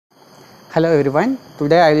Hello everyone,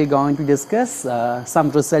 today I will going to discuss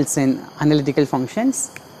some results in analytical functions.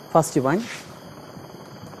 First one,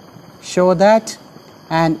 show that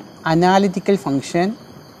an analytical function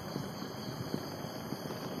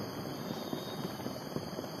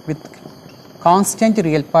with constant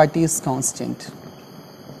real part is constant.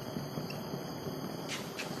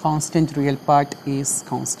 Constant real part is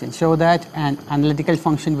constant. Show that an analytical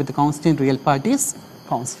function with a constant real part is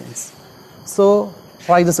constant. So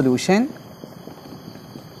write the solution.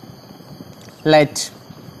 Let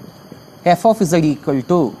f of z equal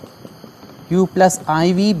to u plus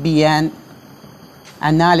iv be an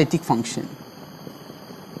analytic function.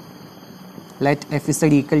 Let f z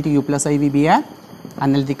equal to u plus iv be an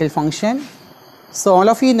analytical function. So all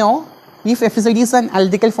of you know, if f z is an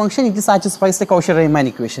analytical function, it satisfies the Cauchy-Riemann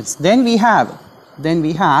equations. Then we have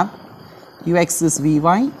ux is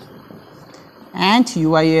vy and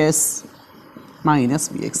ui is minus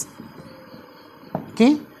vx.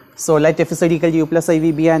 Okay. So let f z equal to u plus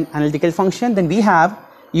iv be an analytical function. Then we have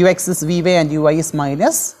ux is vy and ui is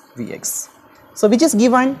minus vx. So which is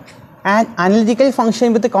given an analytical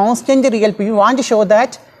function with a constant real part. We want to show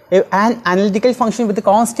that an analytical function with a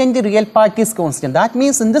constant real part is constant. That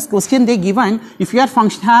means in this question they given if your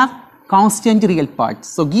function have constant real part.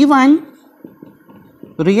 So given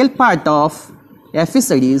real part of f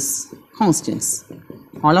z is constants.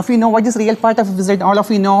 All of you know what is real part of f z? All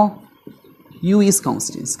of you know u is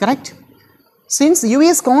constants, correct? Since u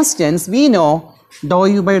is constants, we know dou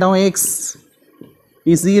u by dou x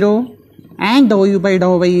is 0 and dou u by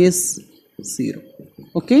dou y is 0.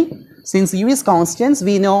 Okay? Since u is constants,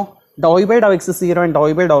 we know dou u by dou x is 0 and dou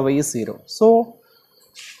u by dou y is 0. So,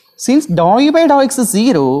 since dou u by dou x is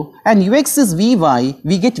 0 and ux is vy,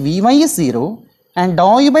 we get vy is 0 and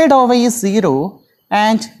dou u by dou y is 0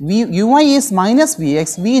 and ui is minus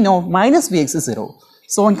vx, we know minus vx is 0.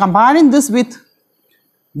 So, in comparing this with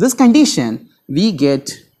this condition, we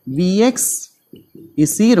get vx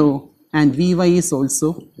is 0 and vy is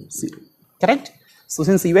also 0, correct? So,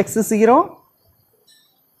 since ux is 0,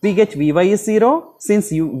 we get vy is 0.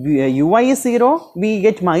 Since ui is 0, we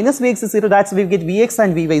get minus vx is 0. That's why we get vx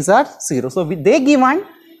and vy's are 0. So, they given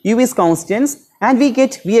u is constants and we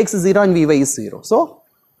get vx is 0 and vy is 0. So,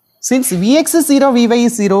 since vx is 0, vy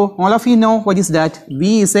is 0, all of you know what is that?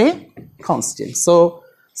 V is a constant.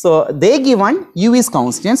 So they given u is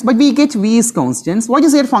constants, but we get v is constants. What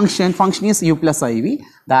is their function? Function is u plus iv.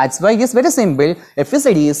 That's why it is very simple. F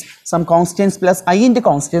z is some constants plus I into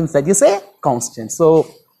constants, that is a constant. So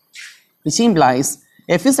which implies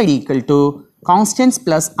f z equal to constants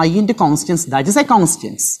plus I into constants, that is a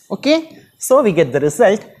constants. Okay. So we get the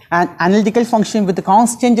result, an analytical function with a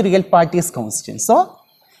constant real part is constant. So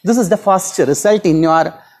this is the first result in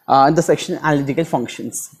your the section analytical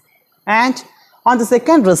functions. And on the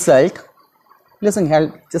second result, listen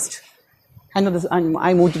here, just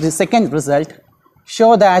I move to the second result.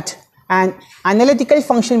 Show that an analytical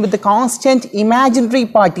function with the constant imaginary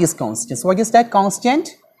part is constant. So what is that? Constant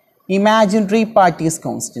imaginary part is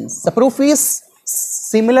constant. The proof is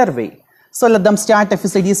similar way. So let them start. F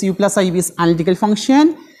z is u plus iv is analytical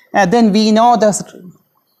function. Then we know the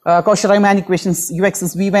Cauchy-Riemann equations, ux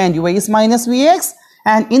is vy and ui is minus vx.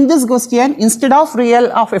 And in this question, instead of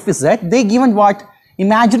real of f z, they given what?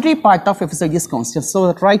 Imaginary part of f z is constant.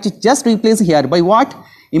 So try to just replace here by what?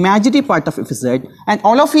 Imaginary part of f z. And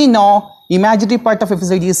all of you know imaginary part of f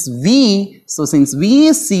z is v. So since v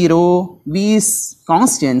is 0, v is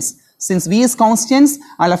constants. Since v is constants,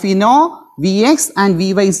 all of you know vx and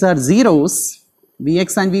vy's are zeros.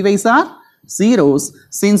 Vx and vy's are zeros.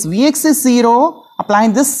 Since vx is 0,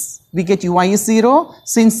 applying this, we get ui is 0.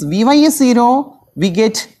 Since vy is 0, we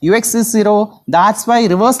get ux is 0. That's why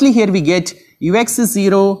reversely here we get ux is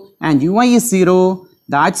 0 and ui is 0.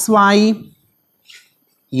 That's why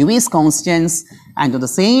u is constants, and on the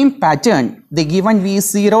same pattern they given v is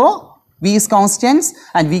 0, v is constants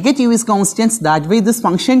and we get u is constants. That way this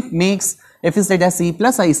function makes f z as c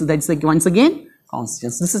plus I. So that's like once again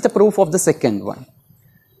constants. This is the proof of the second one.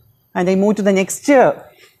 And I move to the next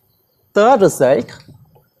third result.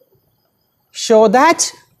 Show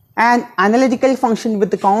that an analytical function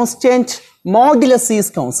with the constant modulus is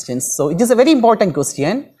constant. So it is a very important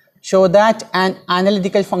question. Show that an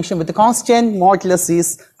analytical function with the constant modulus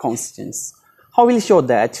is constants. How will you show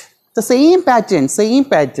that? The same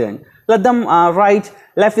pattern. Let them write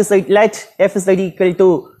let f z equal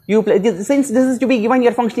to u plus, since this is to be given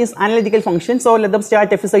your function is analytical function, so let them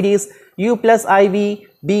start f z is u plus iv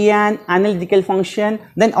be an analytical function.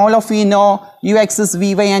 Then all of you know ux is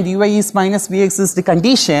vy and ui is minus vx is the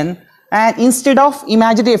condition. And instead of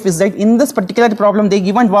imaginary f z, in this particular problem they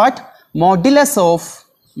given what? Modulus of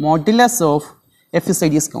modulus of f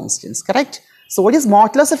z is constants, correct? So what is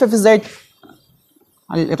modulus of f z?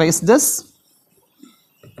 I'll erase this.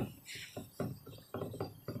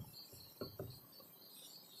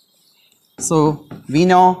 So we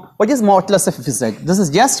know what is modulus of f z. This is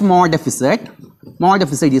just mod f z. Mod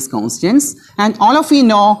of z is constants, and all of you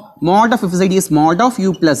know mod of f z is mod of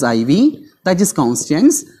u plus iv, that is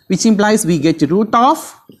constants, which implies we get root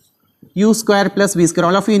of u square plus v square.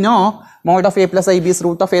 All of you know mod of a plus iv is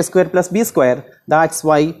root of a square plus b square. That's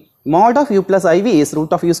why mod of u plus iv is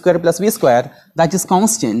root of u square plus v square, that is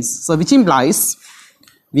constants. So which implies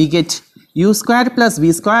we get u square plus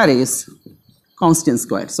v square is constant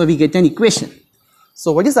square. So we get an equation.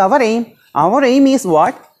 So what is our aim? Our aim is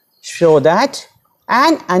what? Show that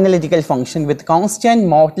an analytical function with constant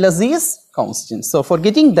modulus is constant. So for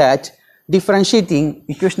getting that, differentiating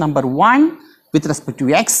equation number 1 with respect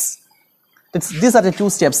to x, these are the two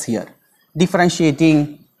steps here.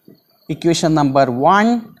 Differentiating equation number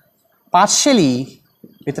 1 partially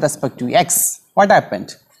with respect to x. What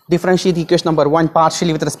happened? Differentiate equation number 1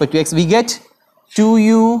 partially with respect to x. We get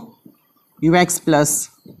 2u ux plus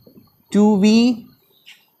 2v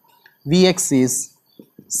vx is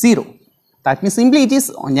 0. That means simply it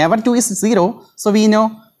is whenever 2 is 0. So we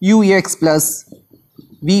know ux plus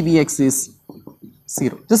vvx is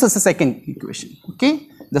 0. This is the second equation. Okay.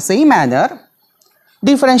 The same manner,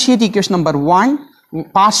 differentiate equation number 1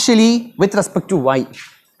 partially with respect to y.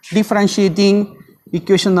 Differentiating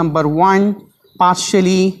equation number 1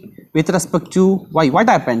 partially with respect to y. What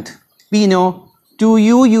happened? We know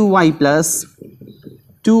 2u uy plus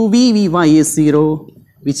 2v vy is 0,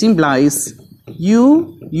 which implies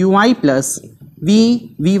u uy plus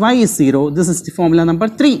v vy is 0. This is the formula number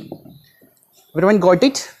 3. Everyone got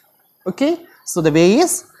it? Okay. So the way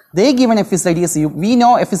is, they given f z is u, we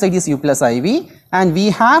know f z is u plus iv, and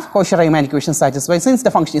we have Cauchy-Riemann equation satisfied since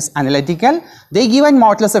the function is analytical. They given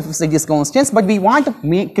modulus of f z is constants, but we want to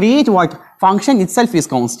create what? Function itself is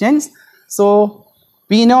constants. So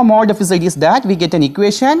we know mod of z is that, we get an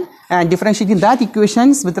equation, and differentiating that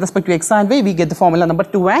equations with respect to x and y, we get the formula number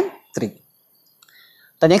 2 and 3.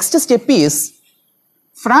 The next step is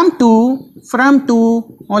from 2,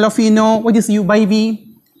 all of you know what is u by v?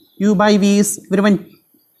 U by v is, everyone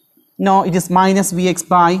know it is minus vx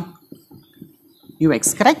by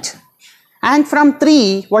ux, correct? And from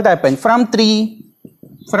 3, what happened? From 3,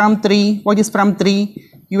 what is from 3?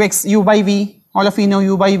 Ux, u by v, all of you know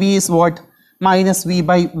u by v is what? Minus v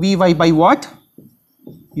by vy by what?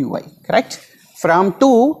 Uy, correct? From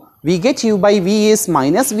 2, we get u by v is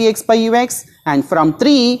minus vx by ux, and from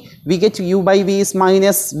 3, we get u by v is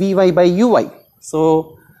minus vy by uy.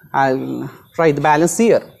 So I'll try the balance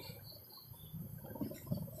here.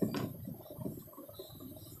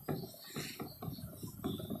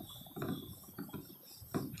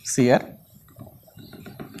 See here.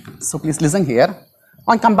 So please listen here.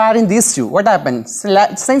 On comparing these two, what happens?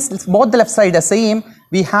 Since both the left side are same,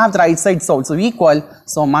 we have the right sides also equal.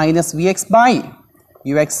 So minus vx by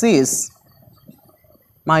ux is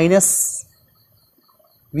minus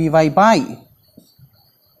vy by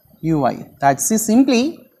uy. That's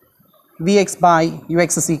simply vx by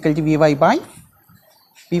ux is equal to vy by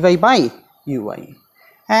uy.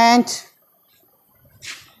 And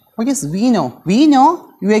what is we know? We know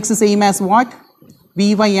ux is same as what?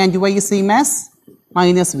 Vy and uy is same as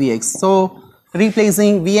minus vx. So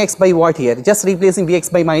replacing vx by what here? Just replacing vx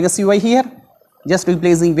by minus uy here. Just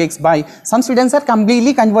replacing vx by, some students are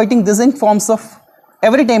completely converting this in forms of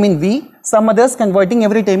every time in v, some others converting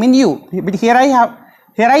every time in u. But here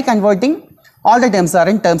I converting all the terms are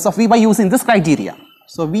in terms of v by using this criteria.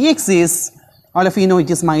 So vx is, all of you know it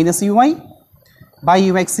is minus uy by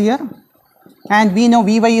ux here. And we know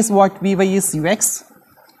vy is what? Vy is ux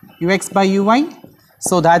by uy.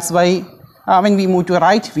 So that's why when we move to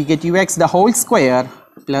right, we get ux the whole square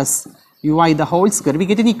plus uy the whole square. We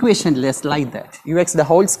get an equation less like that. Ux the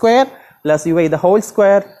whole square plus uy the whole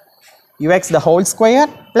square, ux the whole square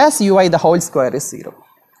plus uy the whole square is 0.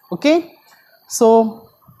 Okay. So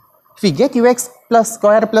if we get ux plus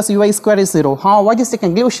square plus uy square is 0, what is the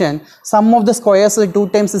conclusion? Sum of the squares of 2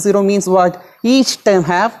 times 0 means what? Each term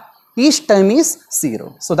is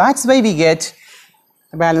 0. So that's why we get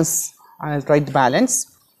the balance. I'll write the balance,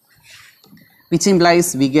 which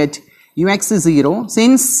implies we get ux is 0.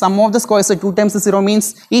 Since sum of the squares of 2 times 0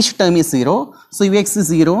 means each term is 0. So ux is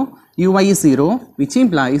 0, uy is 0, which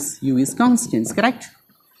implies u is constant, correct?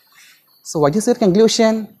 So what is your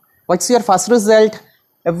conclusion? What's your first result?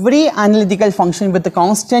 Every analytical function with the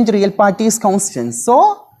constant real part is constant.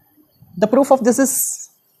 So the proof of this is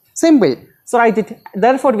simple. So write it.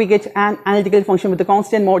 Therefore we get an analytical function with the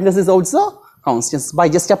constant modulus is also constants by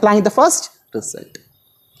just applying the first result.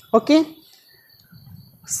 Okay.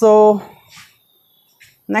 So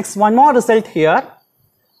next one more result here.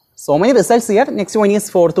 So many results here. Next one is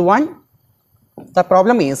fourth one. The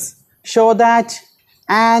problem is show that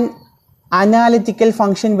an analytical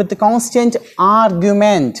function with constant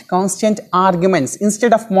arguments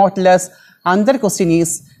instead of modulus. Another question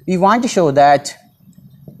is we want to show that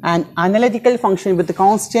an analytical function with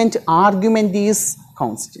constant argument is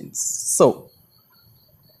constants. So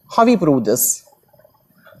how we prove this?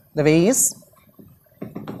 The way is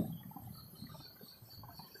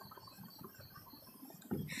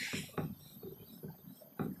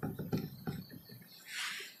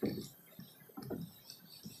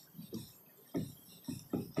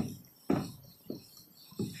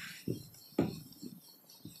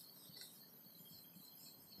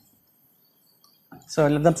so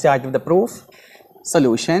let them start with the proof.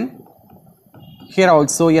 Solution. Here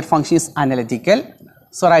also your function is analytical.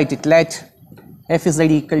 So write it, let f is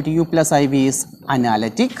equal to u plus iv is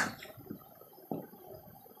analytic,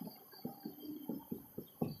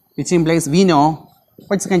 which implies we know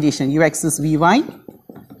what's the condition, ux is vy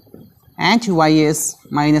and y is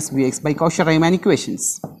minus vx by Cauchy-Riemann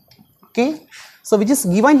equations. Okay, so which is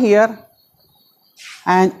given here,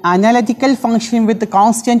 an analytical function with the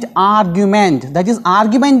constant argument, that is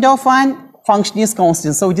argument of an function is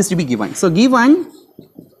constant, so it is to be given. So given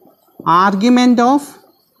argument of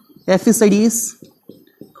FZ is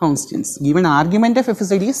constants, given argument of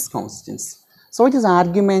FZ is constants. So it is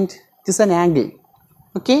argument, it is an angle.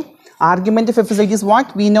 Okay, argument of FZ is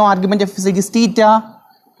what? We know argument of FZ is theta,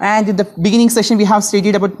 and in the beginning session we have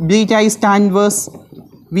stated about beta is tan inverse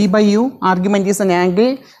v by u. Argument is an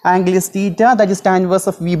angle, angle is theta, that is tan inverse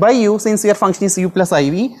of v by u. Since your function is u plus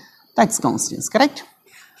iv, that's constants, correct?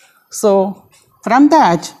 So from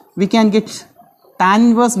that we can get tan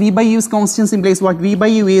inverse v by u is constants implies what? V by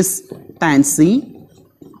u is tan c,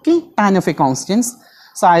 okay, tan of a constants.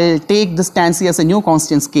 So I'll take this tan c as a new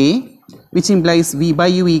constants k, which implies v by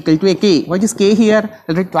u equal to a k. What is k here?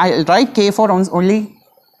 I'll write k for only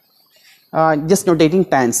just notating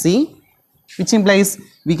tan c, which implies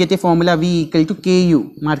we get a formula v equal to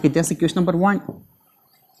ku. Mark it as equation number 1.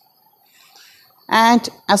 And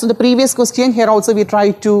as in the previous question, here also we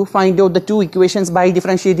try to find out the two equations by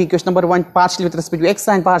differentiating equation number 1 partially with respect to x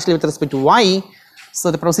and partially with respect to y.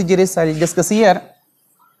 So the procedure is, I will discuss here,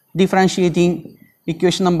 differentiating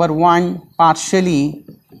equation number 1 partially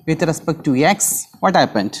with respect to x. What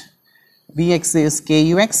happened? Vx is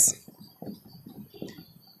kux.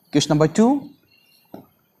 Equation number 2,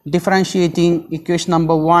 differentiating equation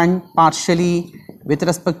number 1 partially with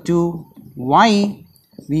respect to y,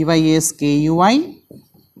 vy is kui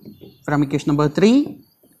from equation number 3.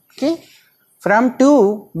 Okay, from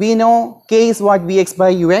 2 we know k is what? Vx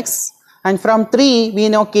by ux, and from 3 we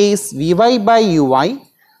know k is vy by uy.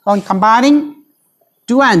 On comparing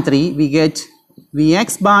 2 and 3 we get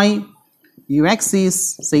vx by ux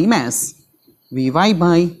is same as vy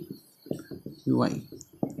by uy.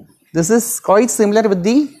 This is quite similar with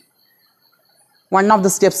the one of the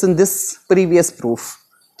steps in this previous proof.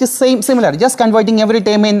 Just similar, just converting every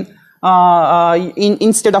term in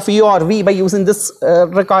instead of u or v by using this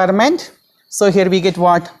requirement. So here we get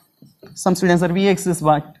what? Some students are vx is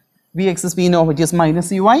what? Vx is we know which is minus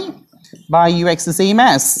uy by ux is same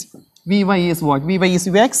as vy is what? Vy is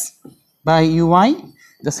ux by uy.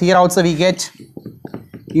 Just here also we get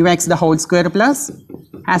ux the whole square plus,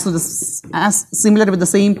 as similar with the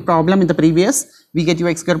same problem in the previous, we get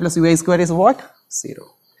ux square plus uy square is what? 0.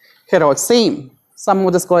 Here also same. Sum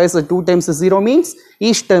of the squares of 2 times 0 means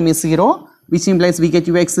each term is 0, which implies we get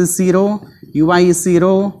ux is 0, uy is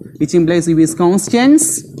 0, which implies u is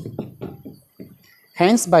constants.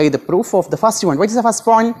 Hence by the proof of the first one. What is the first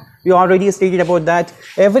one? We already stated about that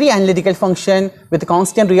every analytical function with a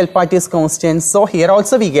constant real part is constant. So here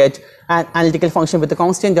also we get an analytical function with a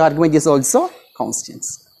constant argument is also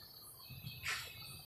constants.